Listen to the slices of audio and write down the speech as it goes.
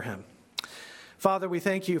Father, we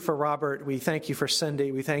thank you for Robert. We thank you for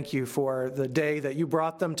Cindy. We thank you for the day that you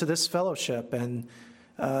brought them to this fellowship. And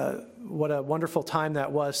what a wonderful time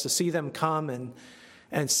that was to see them come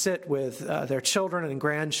and sit with their children and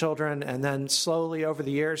grandchildren, and then slowly over the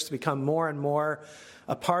years to become more and more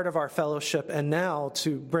a part of our fellowship, and now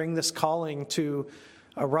to bring this calling to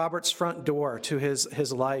Robert's front door, to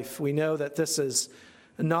his life. We know that this is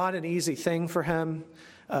not an easy thing for him,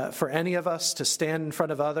 for any of us to stand in front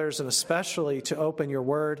of others, and especially to open your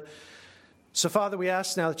word. So, Father, we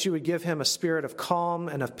ask now that you would give him a spirit of calm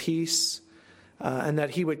and of peace, and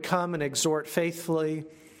that he would come and exhort faithfully,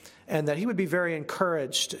 and that he would be very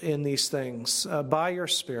encouraged in these things by your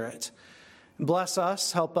Spirit. Bless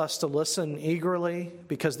us, help us to listen eagerly,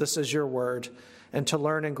 because this is your word, and to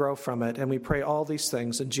learn and grow from it. And we pray all these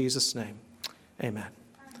things in Jesus' name. Amen.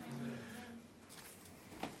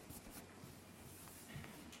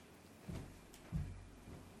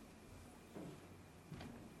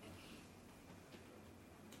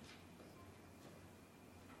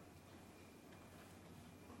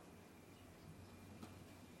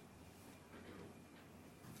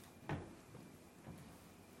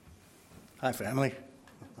 Hi, family.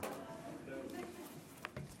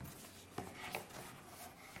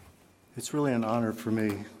 It's really an honor for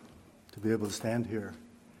me to be able to stand here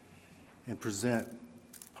and present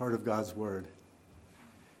part of God's Word.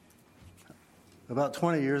 About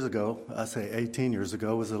 20 years ago, I say 18 years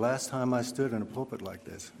ago, was the last time I stood in a pulpit like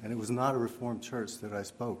this, and it was not a Reformed church that I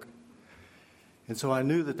spoke. And so I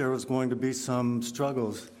knew that there was going to be some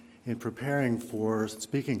struggles in preparing for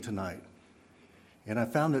speaking tonight. And I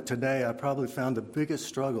found that today I probably found the biggest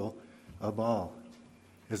struggle of all.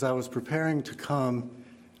 As I was preparing to come,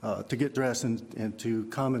 to get dressed and to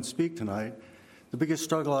come and speak tonight, the biggest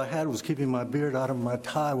struggle I had was keeping my beard out of my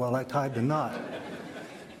tie while I tied the knot.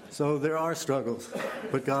 So there are struggles,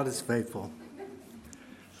 but God is faithful.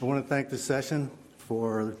 I want to thank the session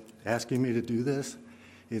for asking me to do this.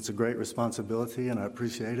 It's a great responsibility, and I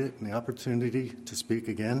appreciate it, and the opportunity to speak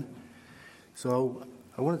again. So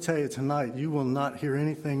I want to tell you tonight, you will not hear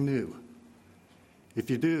anything new. If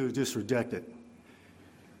you do, just reject it.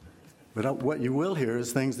 But what you will hear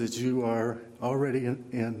is things that you are already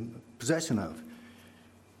in possession of.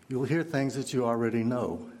 You'll hear things that you already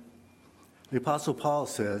know. The Apostle Paul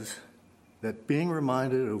says that being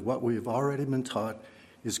reminded of what we've already been taught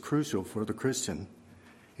is crucial for the Christian.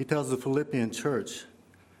 He tells the Philippian church,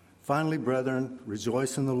 "Finally, brethren,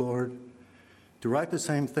 rejoice in the Lord. To write the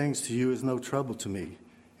same things to you is no trouble to me,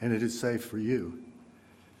 and it is safe for you."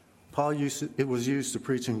 It was used to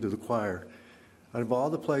preaching to the choir. Out of all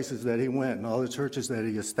the places that he went and all the churches that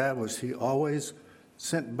he established, he always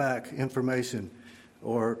sent back information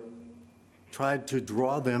or tried to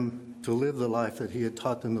draw them to live the life that he had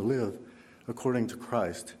taught them to live according to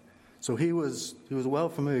Christ. So he was well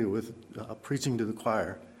familiar with preaching to the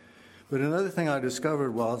choir. But another thing I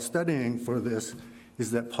discovered while studying for this is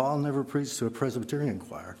that Paul never preached to a Presbyterian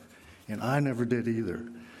choir, and I never did either.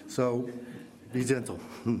 So be gentle.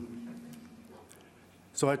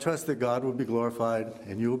 So I trust that God will be glorified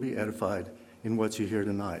and you will be edified in what you hear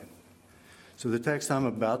tonight. So the text I'm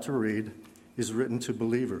about to read is written to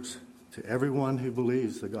believers, to everyone who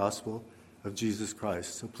believes the gospel of Jesus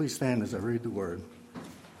Christ. So please stand as I read the word.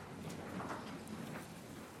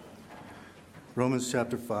 Romans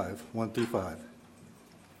chapter 5, 1 through 5.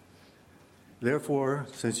 Therefore,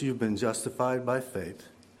 since we have been justified by faith,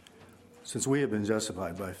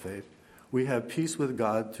 we have peace with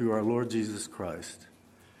God through our Lord Jesus Christ.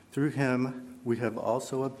 Through him, we have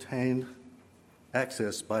also obtained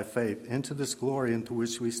access by faith into this glory into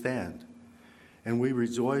which we stand, and we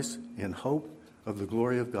rejoice in hope of the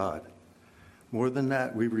glory of God. More than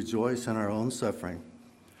that, we rejoice in our own suffering,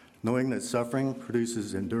 knowing that suffering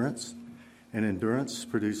produces endurance, and endurance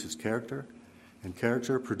produces character, and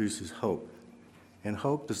character produces hope. And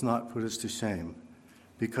hope does not put us to shame,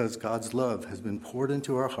 because God's love has been poured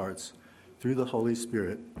into our hearts through the Holy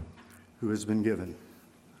Spirit who has been given.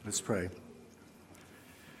 Let's pray.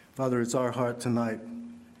 Father, it's our heart tonight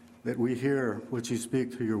that we hear what you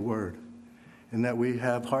speak through your word, and that we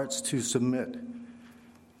have hearts to submit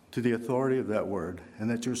to the authority of that word, and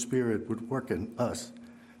that your Spirit would work in us,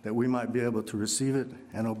 that we might be able to receive it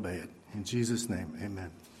and obey it. In Jesus' name, amen.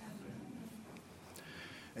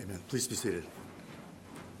 Amen. Please be seated.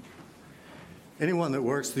 Anyone that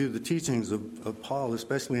works through the teachings of Paul,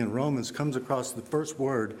 especially in Romans, comes across the first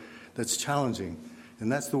word that's challenging,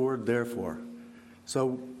 and that's the word therefore.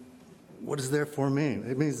 So what does therefore mean?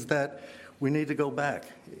 It means that we need to go back.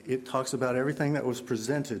 It talks about everything that was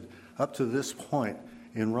presented up to this point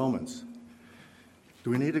in Romans. Do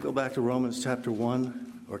we need to go back to Romans chapter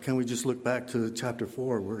 1 Or can we just look back to chapter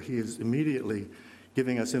 4 where he is immediately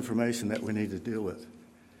giving us information that we need to deal with?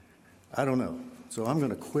 I don't know. So I'm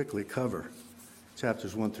going to quickly cover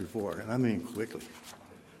chapters 1 through 4, and I mean quickly.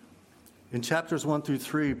 In chapters 1 through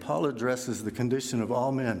 3, Paul addresses the condition of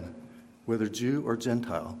all men, whether Jew or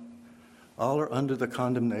Gentile. All are under the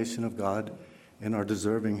condemnation of God and are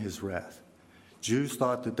deserving his wrath. Jews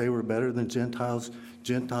thought that they were better than Gentiles.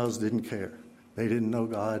 Gentiles didn't care. They didn't know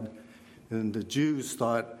God. And the Jews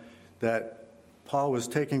thought that Paul was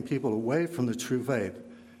taking people away from the true faith,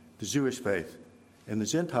 the Jewish faith. And the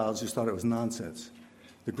Gentiles just thought it was nonsense.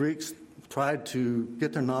 The Greeks tried to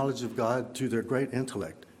get their knowledge of God through their great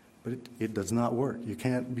intellect, but it does not work. You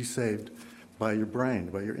can't be saved by your brain,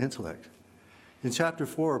 by your intellect. In chapter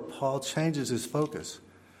 4, Paul changes his focus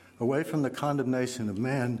away from the condemnation of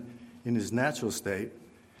man in his natural state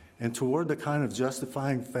and toward the kind of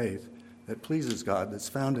justifying faith that pleases God that's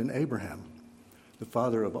found in Abraham, the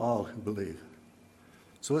father of all who believe.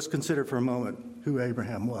 So let's consider for a moment who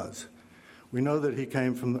Abraham was. We know that he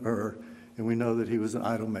came from Ur, and we know that he was an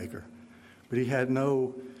idol maker. But he had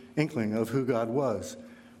no inkling of who God was.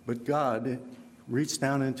 But God reached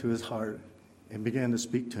down into his heart and began to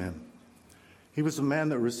speak to him. He was a man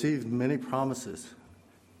that received many promises,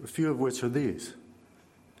 a few of which are these.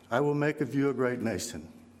 I will make of you a great nation.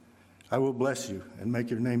 I will bless you and make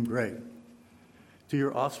your name great. To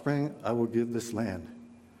your offspring I will give this land.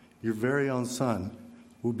 Your very own son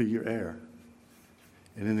will be your heir.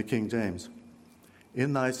 And in the King James,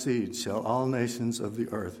 in thy seed shall all nations of the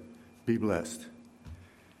earth be blessed.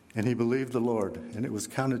 And he believed the Lord, and it was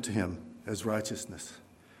counted to him as righteousness.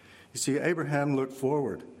 You see, Abraham looked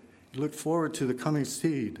forward. He looked forward to the coming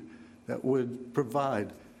seed that would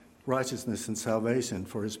provide righteousness and salvation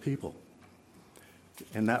for his people.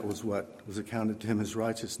 And that was what was accounted to him as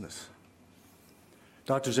righteousness.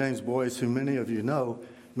 Dr. James Boyce, who many of you know,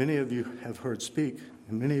 many of you have heard speak,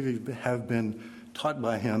 and many of you have been taught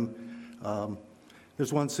by him.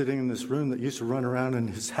 There's one sitting in this room that used to run around in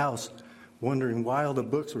his house wondering why all the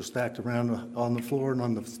books were stacked around on the floor and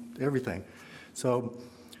on everything. So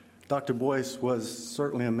Dr. Boyce was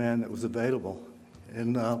certainly a man that was available.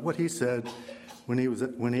 And what he said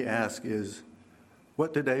when he asked is,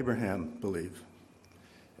 what did Abraham believe?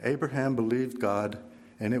 Abraham believed God,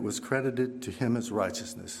 and it was credited to him as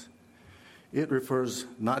righteousness. It refers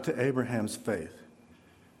not to Abraham's faith,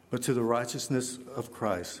 but to the righteousness of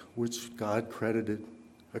Christ, which God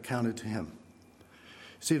accounted to him.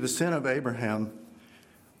 See, the sin of Abraham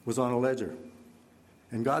was on a ledger,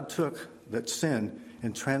 and God took that sin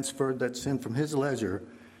and transferred that sin from his ledger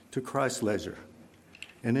to Christ's ledger.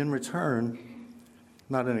 And in return,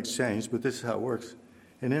 not in exchange, but this is how it works,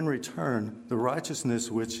 and in return, the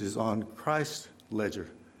righteousness which is on Christ's ledger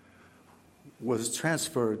was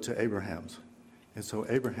transferred to Abraham's. And so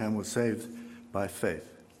Abraham was saved by faith.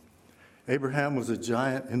 Abraham was a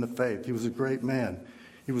giant in the faith. He was a great man.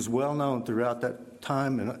 He was well known throughout that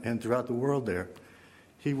time and throughout the world there.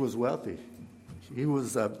 He was wealthy. He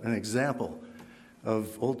was an example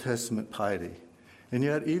of Old Testament piety. And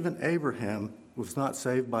yet even Abraham was not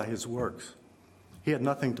saved by his works. He had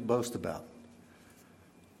nothing to boast about.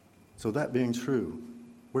 So that being true,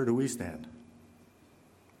 where do we stand?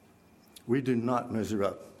 We do not measure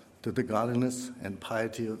up to the godliness and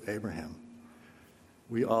piety of Abraham.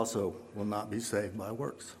 We also will not be saved by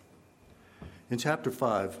works. In chapter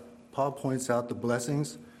 5, Paul points out the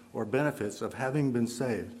blessings or benefits of having been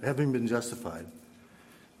saved, having been justified.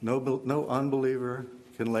 No unbeliever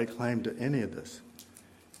can lay claim to any of this.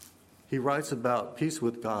 He writes about peace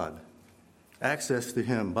with God, access to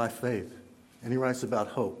him by faith, and he writes about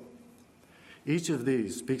hope. Each of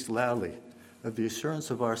these speaks loudly of the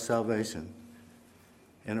assurance of our salvation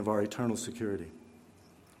and of our eternal security.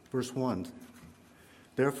 Verse 1,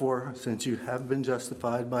 therefore, since we have been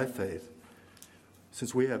justified by faith,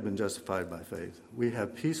 we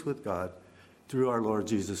have peace with God through our Lord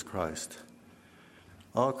Jesus Christ.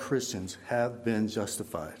 All Christians have been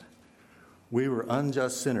justified. We were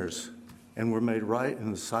unjust sinners and were made right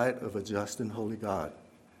in the sight of a just and holy God.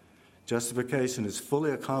 Justification is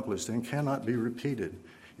fully accomplished and cannot be repeated.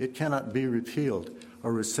 It cannot be repealed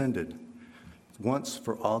or rescinded. Once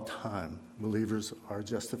for all time, believers are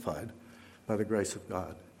justified by the grace of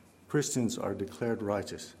God. Christians are declared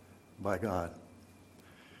righteous by God.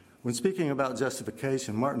 When speaking about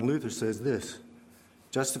justification, Martin Luther says this: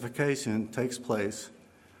 justification takes place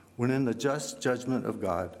when in the just judgment of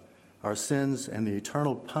God, our sins and the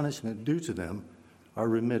eternal punishment due to them are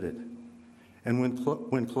remitted. And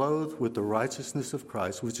when clothed with the righteousness of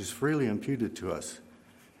Christ, which is freely imputed to us,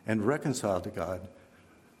 and reconciled to God,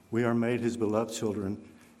 we are made his beloved children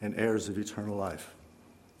and heirs of eternal life.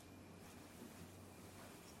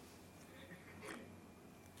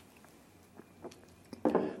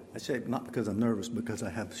 shake not because I'm nervous, because I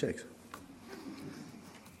have shakes.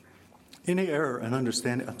 Any error in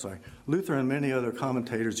understanding, Luther and many other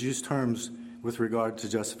commentators use terms with regard to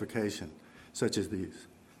justification, such as these.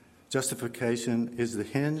 Justification is the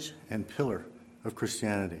hinge and pillar of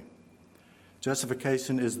Christianity.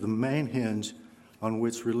 Justification is the main hinge on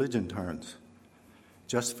which religion turns.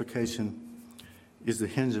 Justification is the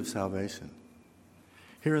hinge of salvation.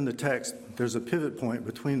 Here in the text, there's a pivot point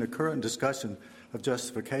between the current discussion of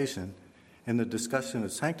justification and the discussion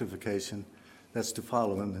of sanctification that's to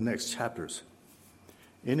follow in the next chapters.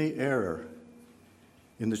 Any error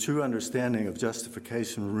in the true understanding of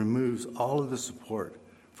justification removes all of the support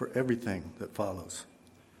for everything that follows.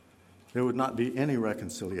 There would not be any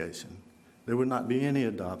reconciliation. There would not be any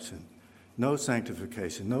adoption, no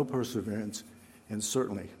sanctification, no perseverance, and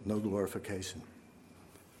certainly no glorification.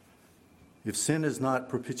 If sin is not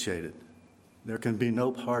propitiated, there can be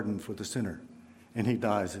no pardon for the sinner, and he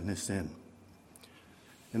dies in his sin.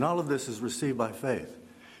 And all of this is received by faith.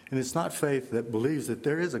 And it's not faith that believes that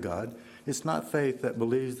there is a God. It's not faith that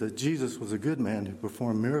believes that Jesus was a good man who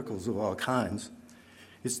performed miracles of all kinds.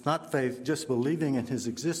 It's not faith just believing in his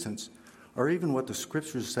existence or even what the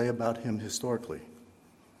scriptures say about him historically.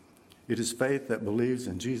 It is faith that believes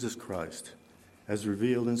in Jesus Christ as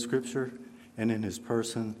revealed in Scripture and in his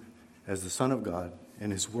person as the Son of God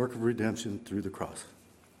and his work of redemption through the cross.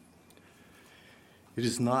 It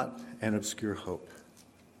is not an obscure hope.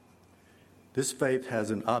 This faith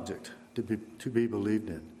has an object to be believed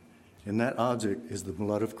in, and that object is the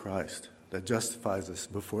blood of Christ that justifies us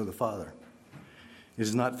before the Father. It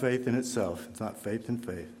is not faith in itself. It's not faith in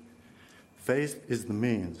faith. Faith is the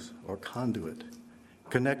means or conduit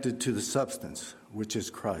connected to the substance, which is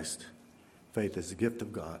Christ. Faith is the gift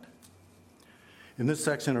of God. In this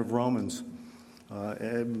section of Romans,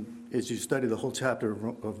 as you study the whole chapter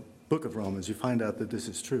of book of Romans, you find out that this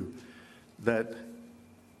is true, that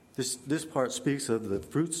this part speaks of the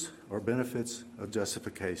fruits or benefits of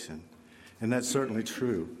justification, and that's certainly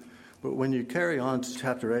true. But when you carry on to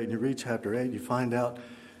chapter 8 and you read chapter 8, you find out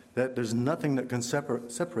that there's nothing that can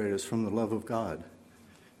separate us from the love of God.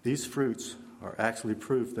 These fruits are actually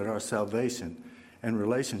proof that our salvation and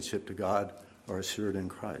relationship to God are assured in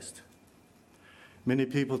Christ. Many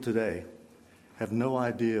people today have no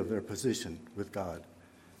idea of their position with God.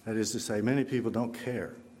 That is to say, many people don't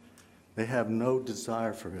care. They have no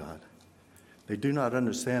desire for God. They do not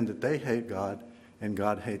understand that they hate God and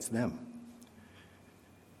God hates them.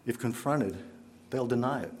 If confronted, they'll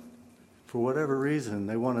deny it. For whatever reason,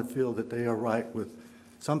 they want to feel that they are right with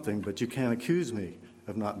something, but you can't accuse me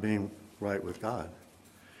of not being right with God.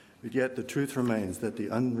 But yet the truth remains that the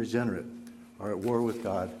unregenerate are at war with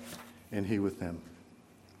God and he with them.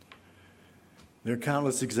 There are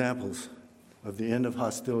countless examples of the end of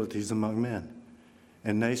hostilities among men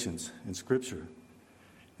and nations in Scripture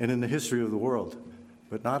and in the history of the world,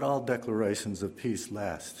 but not all declarations of peace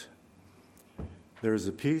last. There is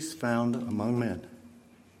a peace found among men,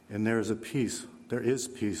 and there is peace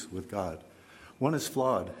with God. One is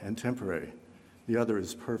flawed and temporary. The other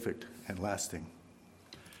is perfect and lasting.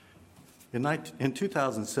 In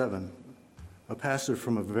 2007, a pastor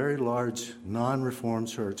from a very large non-Reformed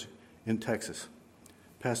church in Texas,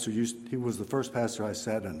 he was the first pastor I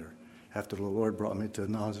sat under after the Lord brought me to the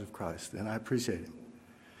knowledge of Christ, and I appreciate him.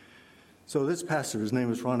 So this pastor, his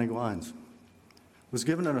name is Ronnie Glines, was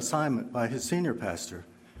given an assignment by his senior pastor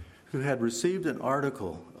who had received an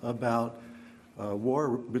article about a war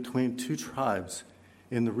between two tribes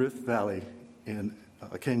in the Rift Valley in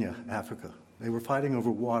Kenya, Africa. They were fighting over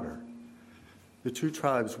water. The two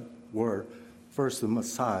tribes were first the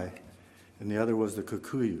Maasai, and the other was the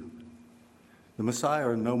Kikuyu. The Maasai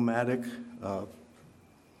are nomadic. The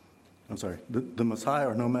Maasai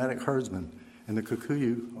are nomadic herdsmen, and the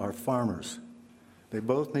Kikuyu are farmers. They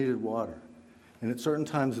both needed water, and at certain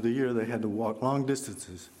times of the year, they had to walk long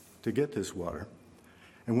distances to get this water.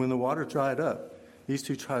 And when the water dried up, these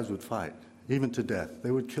two tribes would fight, even to death.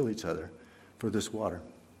 They would kill each other for this water.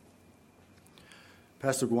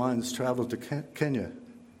 Pastor Glines traveled to Kenya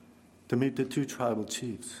to meet the two tribal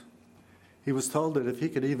chiefs. He was told that if he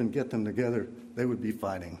could even get them together, they would be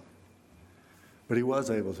fighting. But he was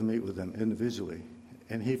able to meet with them individually,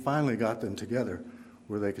 and he finally got them together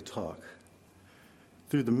where they could talk.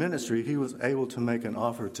 Through the ministry, he was able to make an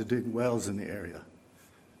offer to dig wells in the area.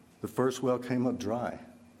 The first well came up dry,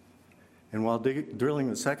 and while drilling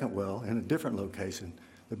the second well in a different location,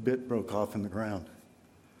 the bit broke off in the ground.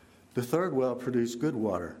 The third well produced good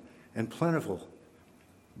water and plentiful,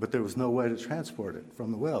 but there was no way to transport it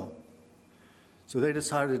from the well. So they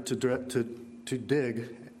decided to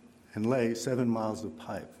dig and lay 7 miles of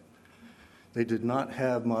pipe. They did not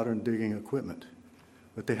have modern digging equipment,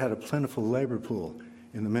 but they had a plentiful labor pool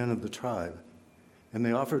in the men of the tribe, and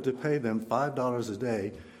they offered to pay them $5 a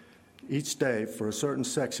day each day for a certain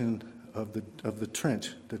section of the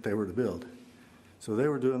trench that they were to build. So they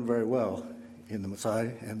were doing very well in the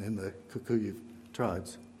Maasai and in the Kikuyu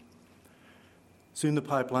tribes. Soon the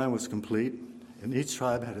pipeline was complete, and each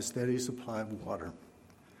tribe had a steady supply of water.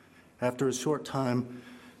 After a short time,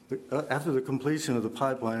 after the completion of the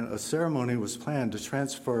pipeline, a ceremony was planned to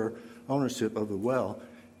transfer ownership of the well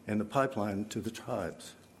and the pipeline to the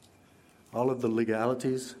tribes. All of the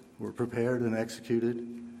legalities were prepared and executed.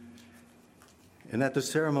 And at the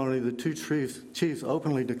ceremony, the two chiefs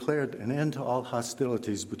openly declared an end to all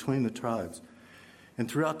hostilities between the tribes. And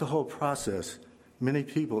throughout the whole process, many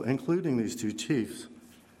people, including these two chiefs,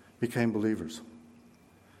 became believers.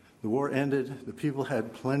 The war ended, the people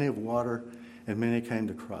had plenty of water, and many came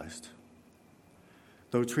to Christ.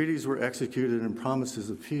 Though treaties were executed and promises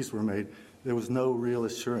of peace were made, there was no real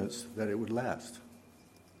assurance that it would last.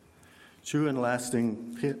 True and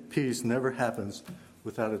lasting peace never happens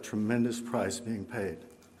without a tremendous price being paid.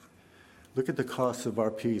 Look at the cost of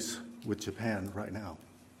our peace with Japan right now.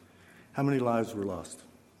 How many lives were lost?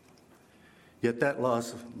 Yet that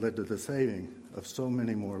loss led to the saving of so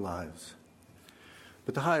many more lives.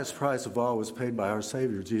 But the highest price of all was paid by our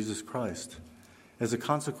Savior, Jesus Christ. As a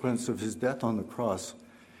consequence of his death on the cross,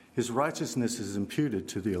 his righteousness is imputed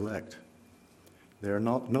to the elect. They are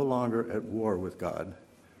no longer at war with God,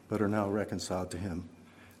 but are now reconciled to him.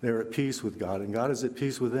 They are at peace with God, and God is at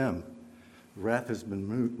peace with them. Wrath has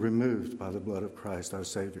been removed by the blood of Christ, our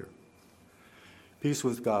Savior. Peace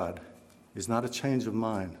with God is not a change of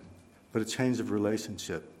mind, but a change of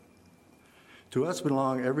relationship. To us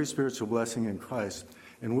belong every spiritual blessing in Christ,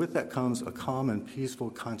 and with that comes a calm and peaceful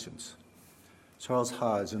conscience. Charles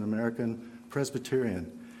Hodge, an American Presbyterian,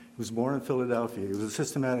 who was born in Philadelphia, he was a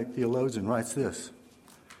systematic theologian, writes this: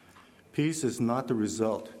 peace is not the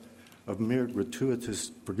result of mere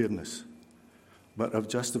gratuitous forgiveness, but of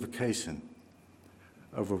justification,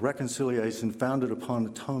 of a reconciliation founded upon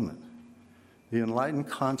atonement. The enlightened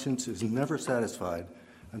conscience is never satisfied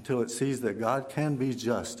until it sees that God can be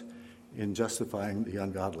just in justifying the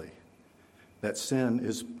ungodly, that sin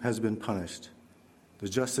has been punished, the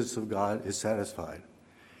justice of God is satisfied,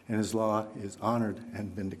 and his law is honored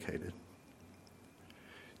and vindicated.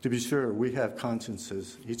 To be sure, we have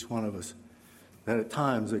consciences, each one of us, that at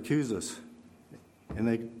times accuse us, and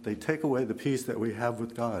they take away the peace that we have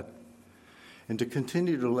with God. And to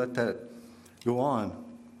continue to let that go on,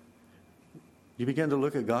 you begin to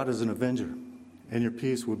look at God as an avenger, and your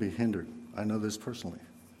peace will be hindered. I know this personally.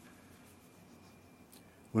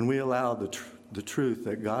 When we allow the truth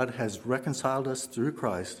that God has reconciled us through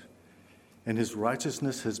Christ, and his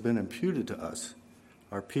righteousness has been imputed to us,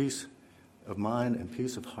 our peace of mind and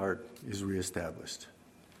peace of heart is reestablished.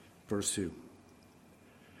 Verse 2.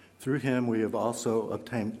 Through him we have also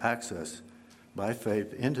obtained access by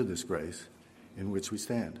faith into this grace in which we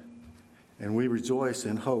stand, and we rejoice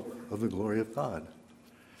in hope of the glory of God.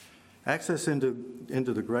 Access into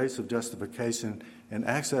the grace of justification and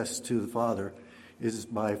access to the Father is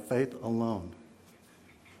by faith alone.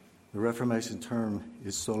 The Reformation term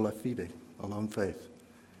is sola fide, alone faith.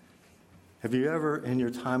 Have you ever, in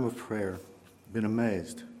your time of prayer, been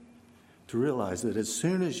amazed to realize that as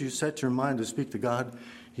soon as you set your mind to speak to God,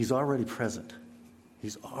 he's already present.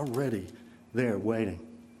 He's already there waiting.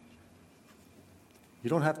 You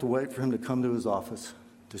don't have to wait for him to come to his office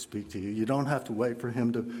to speak to you. You don't have to wait for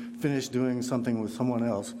him to finish doing something with someone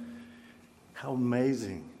else. How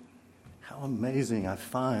amazing I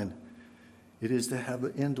find it is to have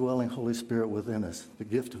the indwelling Holy Spirit within us, the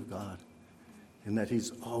gift of God, and that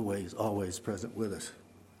he's always, always present with us.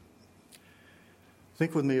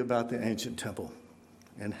 Think with me about the ancient temple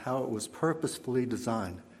and how it was purposefully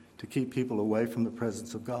designed to keep people away from the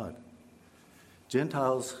presence of God.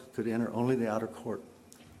 Gentiles could enter only the outer court.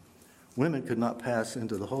 Women could not pass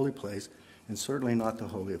into the holy place, and certainly not the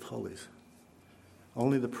Holy of Holies.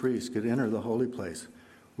 Only the priest could enter the holy place,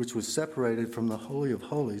 which was separated from the Holy of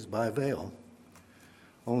Holies by a veil.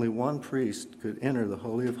 Only one priest could enter the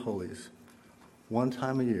Holy of Holies one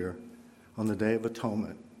time a year on the Day of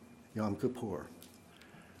Atonement, Yom Kippur,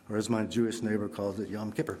 or as my Jewish neighbor calls it,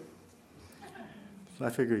 Yom Kippur. I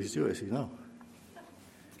figure he's Jewish, you know.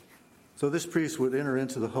 So this priest would enter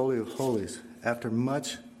into the Holy of Holies after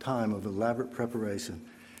much time of elaborate preparation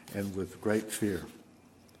and with great fear.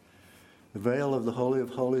 The veil of the Holy of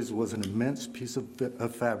Holies was an immense piece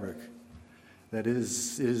of fabric that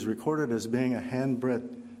is recorded as being a handbreadth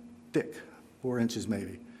thick, 4 inches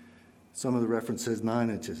maybe. Some of the reference says 9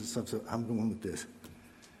 inches, so I'm going with this.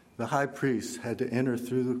 the high priest had to enter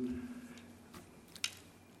through.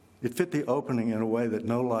 It fit the opening in a way that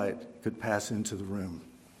no light could pass into the room,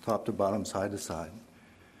 top to bottom, side to side.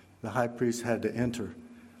 The high priest had to enter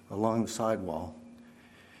along the side wall.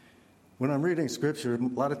 When I'm reading scripture, a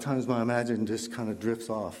lot of times my imagination just kind of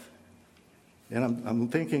drifts off. And I'm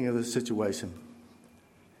thinking of this situation.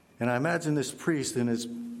 And I imagine this priest in his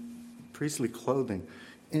priestly clothing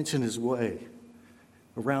inching his way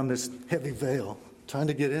around this heavy veil, trying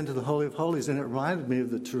to get into the Holy of Holies. And it reminded me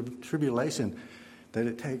of the tribulation that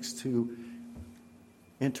it takes to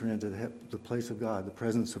enter into the place of God, the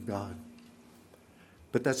presence of God.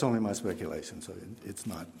 But that's only my speculation, so it's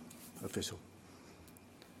not official.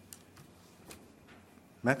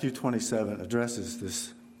 Matthew 27 addresses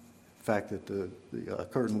this fact that the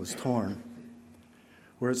curtain was torn,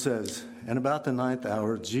 where it says, "And about the 9th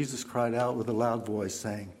hour, Jesus cried out with a loud voice,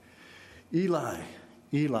 saying, Eli,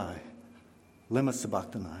 Eli, lema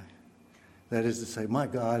sabachthani." That is to say, my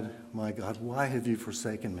God, why have you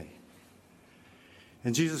forsaken me?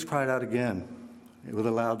 And Jesus cried out again with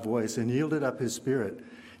a loud voice and yielded up his spirit.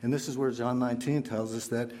 And this is where John 19 tells us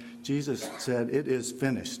that Jesus said, "It is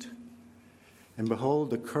finished." And behold,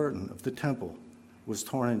 the curtain of the temple was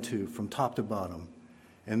torn in two from top to bottom,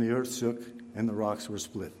 and the earth shook and the rocks were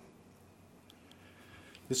split.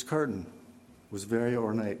 This curtain was very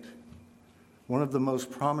ornate. One of the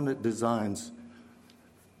most prominent designs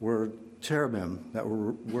were cherubim that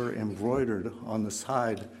were embroidered on the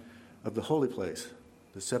side of the holy place,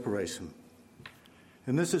 the separation.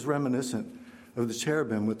 And this is reminiscent of the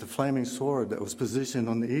cherubim with the flaming sword that was positioned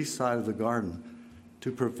on the east side of the garden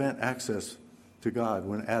to prevent access to God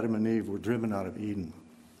when Adam and Eve were driven out of Eden.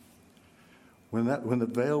 When the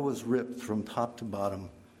veil was ripped from top to bottom,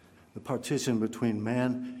 the partition between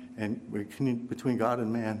God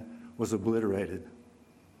and man was obliterated.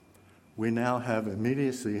 We now have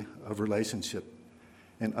immediacy of relationship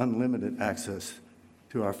and unlimited access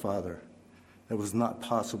to our Father that was not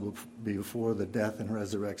possible before the death and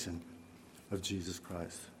resurrection of Jesus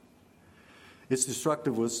Christ. Its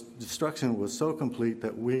destruction was so complete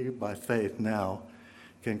that we, by faith now,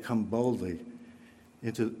 can come boldly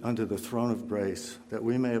under the throne of grace, that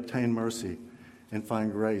we may obtain mercy and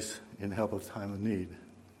find grace in help of time of need.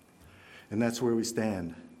 And that's where we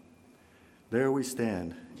stand. There we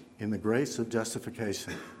stand in the grace of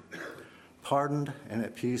justification, pardoned and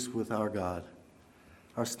at peace with our God.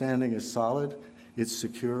 Our standing is solid, it's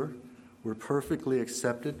secure, we're perfectly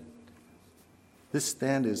accepted. This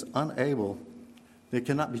stand is unable, it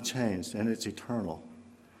cannot be changed, and it's eternal.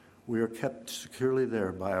 We are kept securely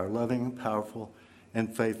there by our loving, powerful,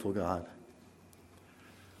 and faithful God.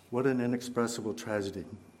 What an inexpressible tragedy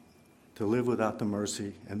to live without the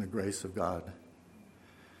mercy and the grace of God.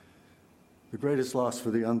 The greatest loss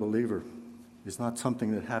for the unbeliever is not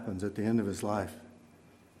something that happens at the end of his life.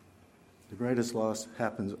 The greatest loss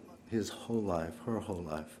happens his whole life, her whole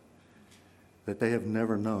life, that they have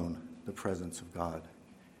never known the presence of God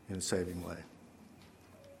in a saving way.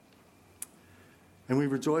 And we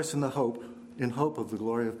rejoice in hope of the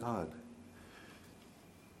glory of God.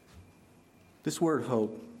 This word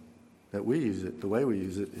hope, that we use it, the way we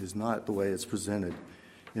use it, is not the way it's presented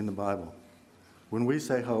in the Bible. When we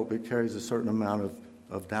say hope, it carries a certain amount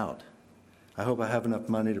of doubt. I hope I have enough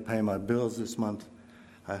money to pay my bills this month.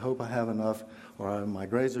 I hope I have enough, or my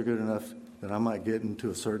grades are good enough that I might get into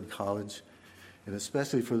a certain college. And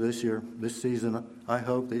especially for this year, this season, I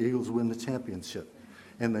hope the Eagles win the championship,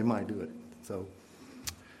 and they might do it. So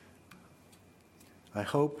I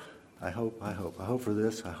hope for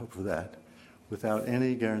this, I hope for that, without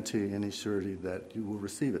any guarantee, any surety that you will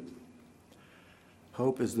receive it.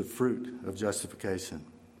 Hope is the fruit of justification.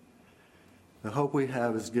 The hope we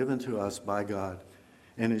have is given to us by God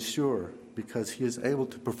and is sure because he is able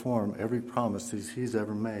to perform every promise he's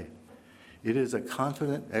ever made. It is a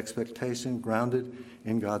confident expectation grounded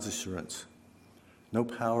in God's assurance. No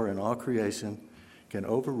power in all creation can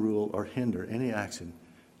overrule or hinder any action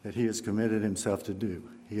that he has committed himself to do.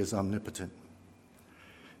 He is omnipotent.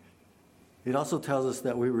 It also tells us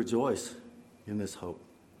that we rejoice in this hope.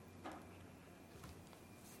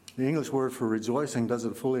 The English word for rejoicing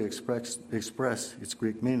doesn't fully express its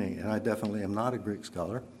Greek meaning, and I definitely am not a Greek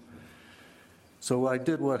scholar. So I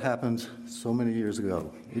did what happened so many years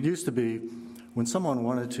ago. It used to be when someone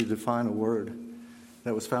wanted to define a word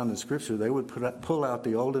that was found in Scripture, they would pull out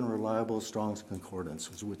the old and reliable Strong's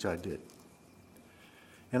Concordance, which I did.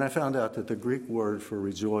 And I found out that the Greek word for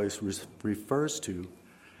rejoice refers to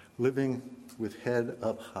living with head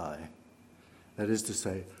up high. That is to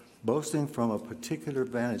say, boasting from a particular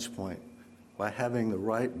vantage point by having the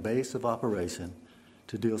right base of operation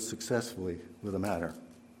to deal successfully with a matter.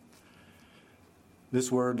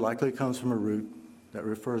 This word likely comes from a root that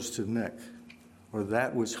refers to neck, or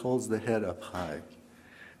that which holds the head up high.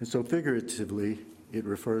 And so figuratively, it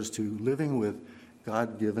refers to living with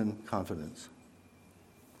God-given confidence.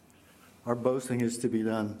 Our boasting is to be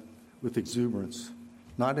done with exuberance.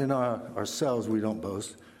 Not in ourselves we don't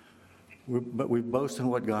boast, but we boast in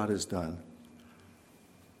what God has done.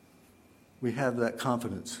 We have that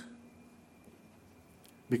confidence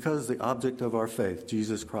because the object of our faith,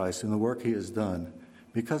 Jesus Christ, and the work he has done,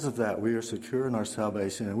 because of that we are secure in our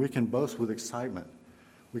salvation, and we can boast with excitement.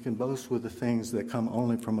 We can boast with the things that come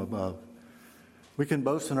only from above. We can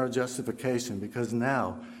boast in our justification because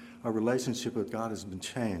now our relationship with God has been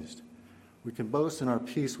changed. We can boast in our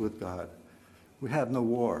peace with God. We have no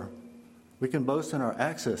war. We can boast in our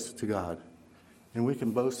access to God, and we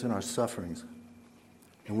can boast in our sufferings,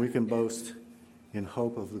 and we can boast in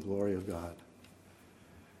hope of the glory of God.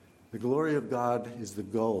 The glory of God is the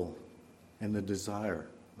goal and the desire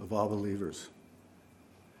of all believers.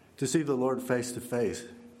 To see the Lord face to face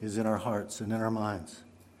is in our hearts and in our minds.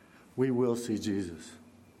 We will see Jesus.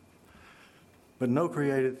 But no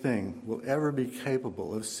created thing will ever be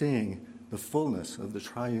capable of seeing the fullness of the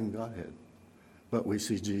triune Godhead. But we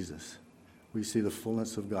see Jesus. We see the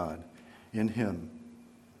fullness of God in him.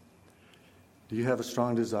 Do you have a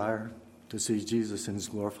strong desire to see Jesus in his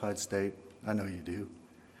glorified state? I know you do.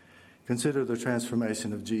 Consider the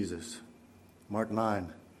transformation of Jesus. Mark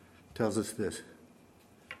 9 tells us this.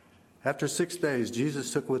 After 6 days,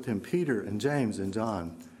 Jesus took with him Peter and James and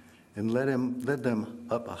John and led them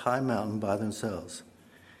up a high mountain by themselves.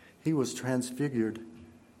 He was transfigured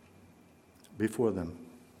before them,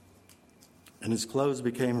 and his clothes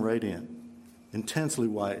became radiant, intensely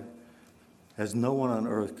white, as no one on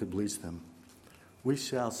earth could bleach them. We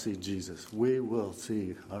shall see Jesus. We will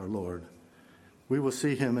see our Lord. We will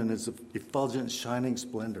see him in his effulgent, shining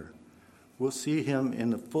splendor. We'll see him in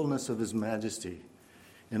the fullness of his majesty,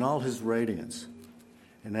 in all his radiance.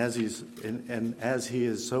 And as he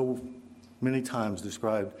is so many times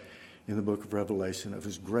described in the book of Revelation of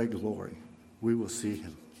his great glory, we will see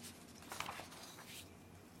him.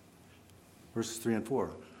 Verses 3 and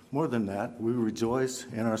 4. More than that, we rejoice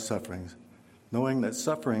in our sufferings, knowing that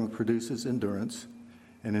suffering produces endurance,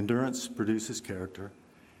 and endurance produces character,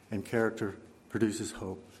 and character produces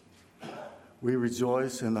hope. We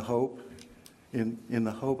rejoice in the hope, in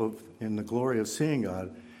the glory of seeing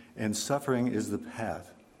God, and suffering is the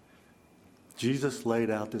path. Jesus laid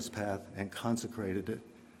out this path and consecrated it,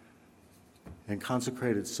 and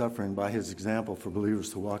consecrated suffering by his example for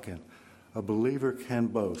believers to walk in. A believer can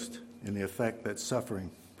boast in the effect that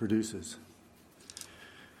suffering produces.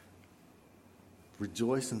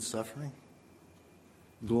 Rejoice in suffering,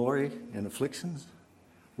 glory in afflictions.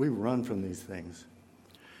 We run from these things.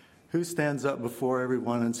 Who stands up before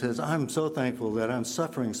everyone and says, I'm so thankful that I'm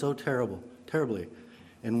suffering so terribly,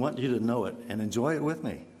 and want you to know it and enjoy it with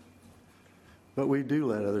me? But we do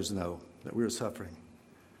let others know that we're suffering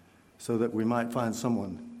so that we might find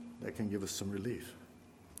someone that can give us some relief.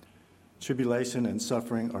 Tribulation and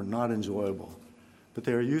suffering are not enjoyable, but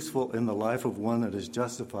they are useful in the life of one that is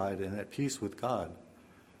justified and at peace with God.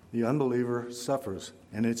 The unbeliever suffers,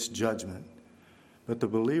 and it's judgment. But the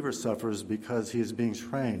believer suffers because he is being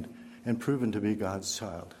trained and proven to be God's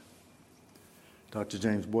child. Dr.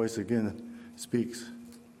 James Boyce again speaks.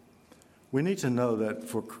 We need to know that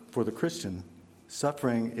for the Christian,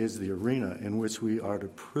 suffering is the arena in which we are to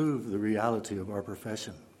prove the reality of our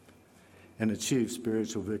profession and achieve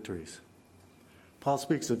spiritual victories. Paul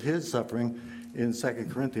speaks of his suffering in 2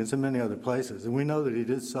 Corinthians and many other places, and we know that he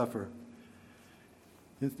did suffer.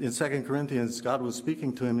 In 2 Corinthians, God was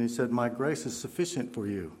speaking to him, and he said, my grace is sufficient for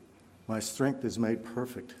you. My strength is made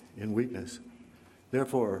perfect in weakness.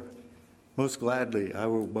 Therefore, most gladly I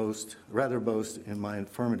will rather boast in my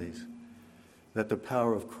infirmities, that the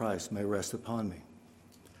power of Christ may rest upon me.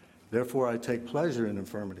 Therefore I take pleasure in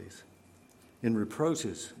infirmities, in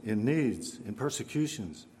reproaches, in needs, in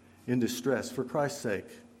persecutions, in distress, for Christ's sake.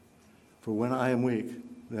 For when I am weak,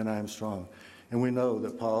 then I am strong. And we know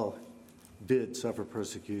that Paul did suffer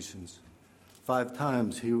persecutions. 5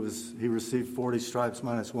 times he received 40 stripes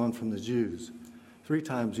minus 1 from the Jews. 3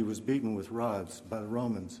 times he was beaten with rods by the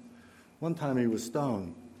Romans. 1 time he was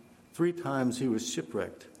stoned. 3 times he was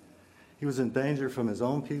shipwrecked. He was in danger from his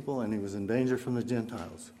own people, and he was in danger from the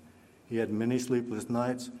Gentiles. He had many sleepless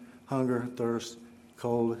nights, hunger, thirst,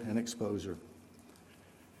 cold, and exposure.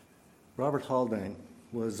 Robert Haldane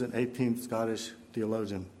was an 18th Scottish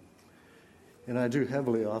theologian, and I drew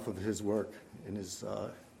heavily off of his work in his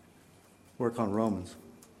work on Romans.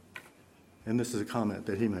 And this is a comment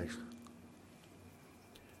that he makes.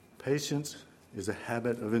 Patience is a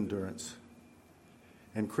habit of endurance.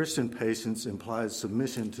 and Christian patience implies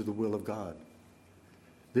submission to the will of God.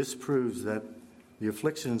 This proves that the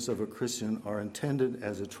afflictions of a Christian are intended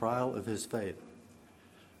as a trial of his faith.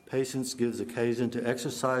 Patience gives occasion to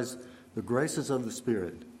exercise the graces of the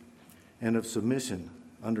Spirit and of submission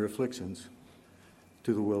under afflictions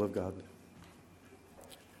to the will of God.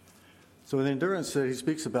 So the endurance that he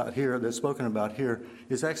speaks about here, that's spoken about here,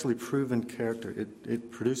 is actually proven character.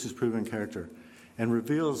 It produces proven character and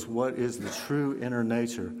reveals what is the true inner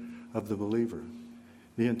nature of the believer.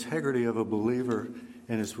 The integrity of a believer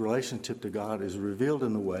and his relationship to God is revealed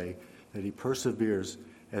in the way that he perseveres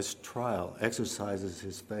as trial exercises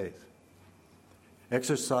his faith.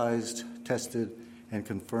 Exercised, tested, and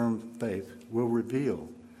confirmed faith will reveal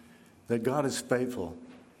that God is faithful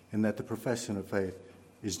and that the profession of faith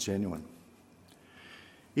is genuine.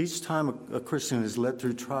 Each time a Christian is led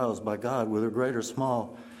through trials by God, whether great or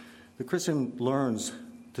small, the Christian learns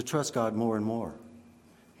to trust God more and more.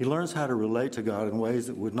 He learns how to relate to God in ways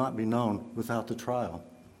that would not be known without the trial.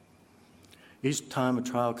 Each time a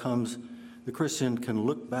trial comes, the Christian can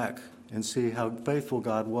look back and see how faithful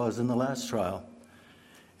God was in the last trial,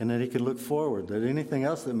 and that he can look forward, that anything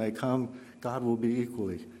else that may come, God will be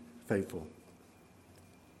equally faithful.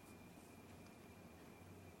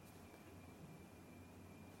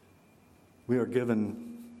 We are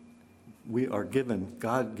given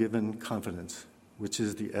God-given confidence, which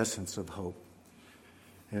is the essence of hope.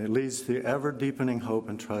 And it leads to ever-deepening hope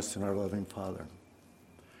and trust in our loving Father.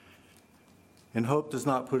 And hope does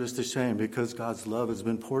not put us to shame because God's love has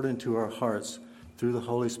been poured into our hearts through the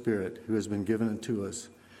Holy Spirit who has been given to us.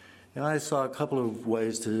 And I saw a couple of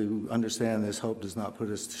ways to understand this hope does not put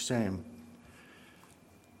us to shame.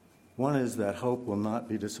 One is that hope will not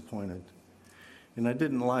be disappointed. And I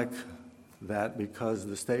didn't like that because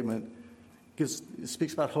the statement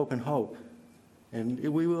speaks about hope and hope. And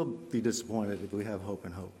we will be disappointed if we have hope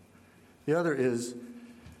and hope. The other is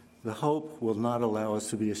the hope will not allow us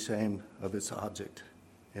to be ashamed of its object.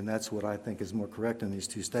 And that's what I think is more correct in these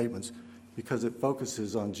two statements because it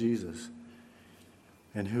focuses on Jesus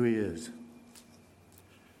and who he is.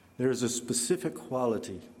 There is a specific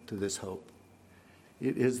quality to this hope.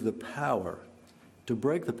 It is the power to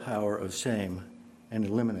break the power of shame and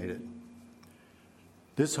eliminate it.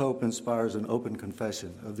 This hope inspires an open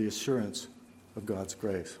confession of the assurance of God's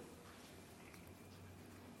grace.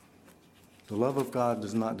 The love of God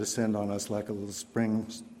does not descend on us like a little spring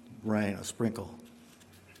rain, a sprinkle,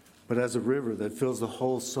 but as a river that fills the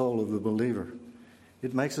whole soul of the believer.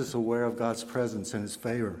 It makes us aware of God's presence and his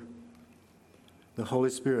favor. The Holy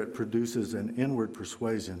Spirit produces an inward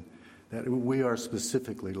persuasion that we are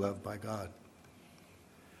specifically loved by God.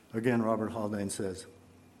 Again, Robert Haldane says,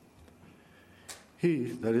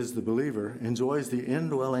 he, that is the believer, enjoys the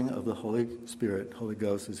indwelling of the Holy Spirit, Holy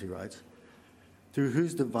Ghost, as he writes, through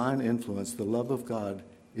whose divine influence the love of God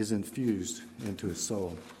is infused into his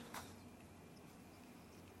soul.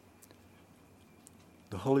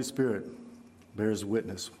 The Holy Spirit bears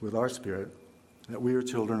witness with our spirit that we are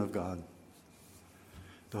children of God.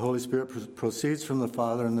 The Holy Spirit proceeds from the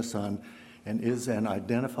Father and the Son and is an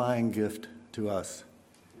identifying gift to us.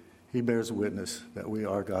 He bears witness that we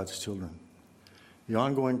are God's children. The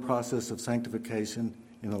ongoing process of sanctification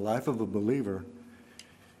in the life of a believer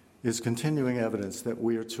is continuing evidence that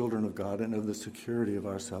we are children of God and of the security of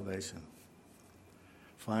our salvation.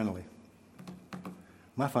 Finally,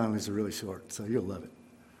 my finalies are really short, so you'll love it.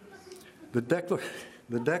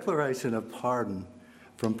 The declaration of pardon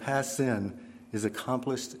from past sin is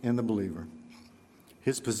accomplished in the believer.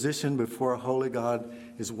 His position before a holy God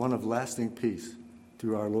is one of lasting peace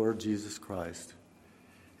through our Lord Jesus Christ.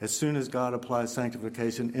 As soon as God applies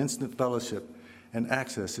sanctification, instant fellowship and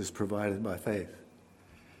access is provided by faith.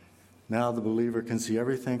 Now the believer can see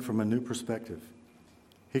everything from a new perspective.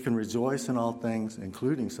 He can rejoice in all things,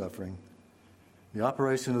 including suffering. The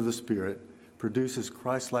operation of the Spirit produces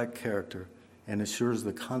Christ-like character and assures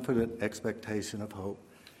the confident expectation of hope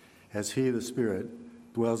as he, the Spirit,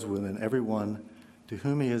 dwells within everyone to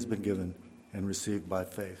whom he has been given and received by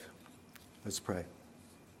faith. Let's pray.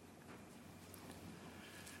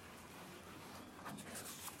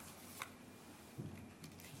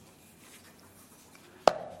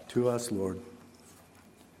 To us, Lord,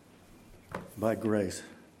 by grace,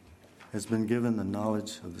 has been given the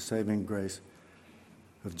knowledge of the saving grace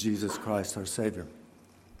of Jesus Christ, our Savior.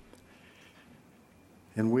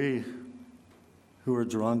 And we who are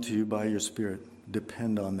drawn to you by your Spirit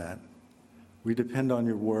depend on that. We depend on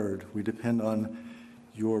your word. We depend on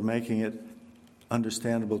your making it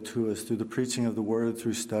understandable to us through the preaching of the word,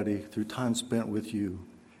 through study, through time spent with you.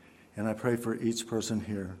 And I pray for each person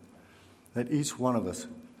here that each one of us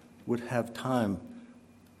would have time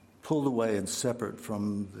pulled away and separate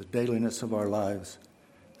from the dailiness of our lives,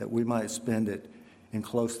 that we might spend it in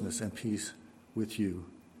closeness and peace with you.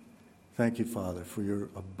 Thank you, Father, for your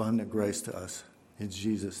abundant grace to us. In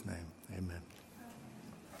Jesus' name, amen.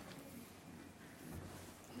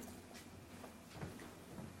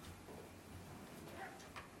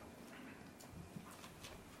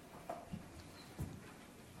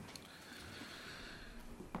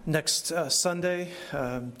 Next Sunday,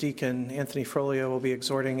 Deacon Anthony Frolio will be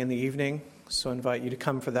exhorting in the evening, so I invite you to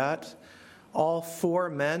come for that. All 4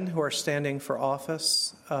 men who are standing for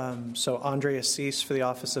office, so Andre Assis for the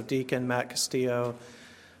office of deacon, Matt Castillo,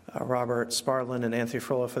 Robert Sparlin, and Anthony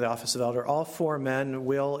Frollo for the office of elder, all 4 men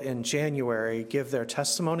will in January give their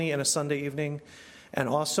testimony in a Sunday evening and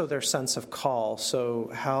also their sense of call, so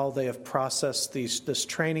how they have processed this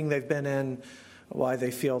training they've been in, why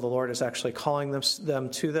they feel the Lord is actually calling them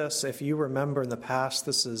to this. If you remember in the past,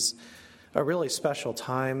 this is a really special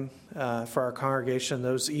time for our congregation.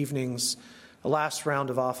 Those evenings, the last round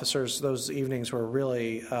of officers, those evenings were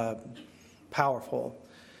really powerful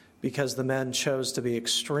because the men chose to be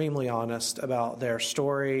extremely honest about their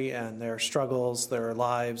story and their struggles, their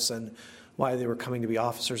lives, and why they were coming to be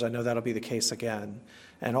officers. I know that'll be the case again.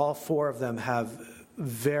 And all 4 of them have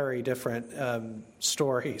very different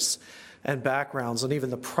stories and backgrounds, and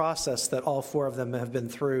even the process that all 4 of them have been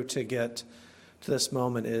through to get to this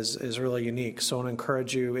moment is really unique. So I want to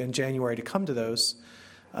encourage you in January to come to those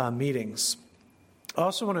meetings. I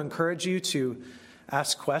also want to encourage you to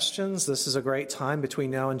ask questions. This is a great time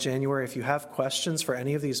between now and January. If you have questions for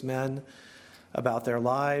any of these men about their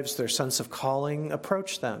lives, their sense of calling,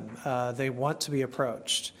 approach them. They want to be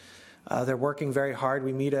approached. They're working very hard.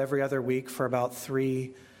 We meet every other week for about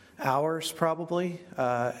 3 hours probably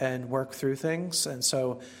and work through things. And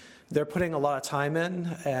so they're putting a lot of time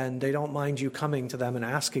in, and they don't mind you coming to them and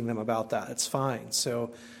asking them about that. It's fine.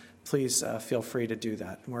 So please feel free to do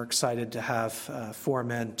that. We're excited to have 4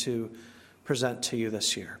 men to present to you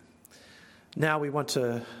this year. Now we want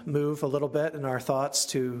to move a little bit in our thoughts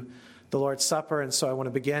to the Lord's Supper, and so I want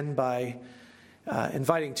to begin by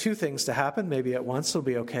inviting 2 things to happen, maybe at once. It'll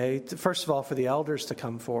be okay. First of all, for the elders to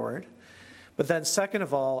come forward. But then second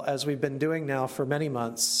of all, as we've been doing now for many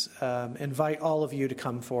months, invite all of you to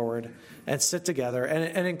come forward and sit together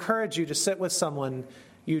and encourage you to sit with someone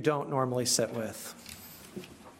you don't normally sit with.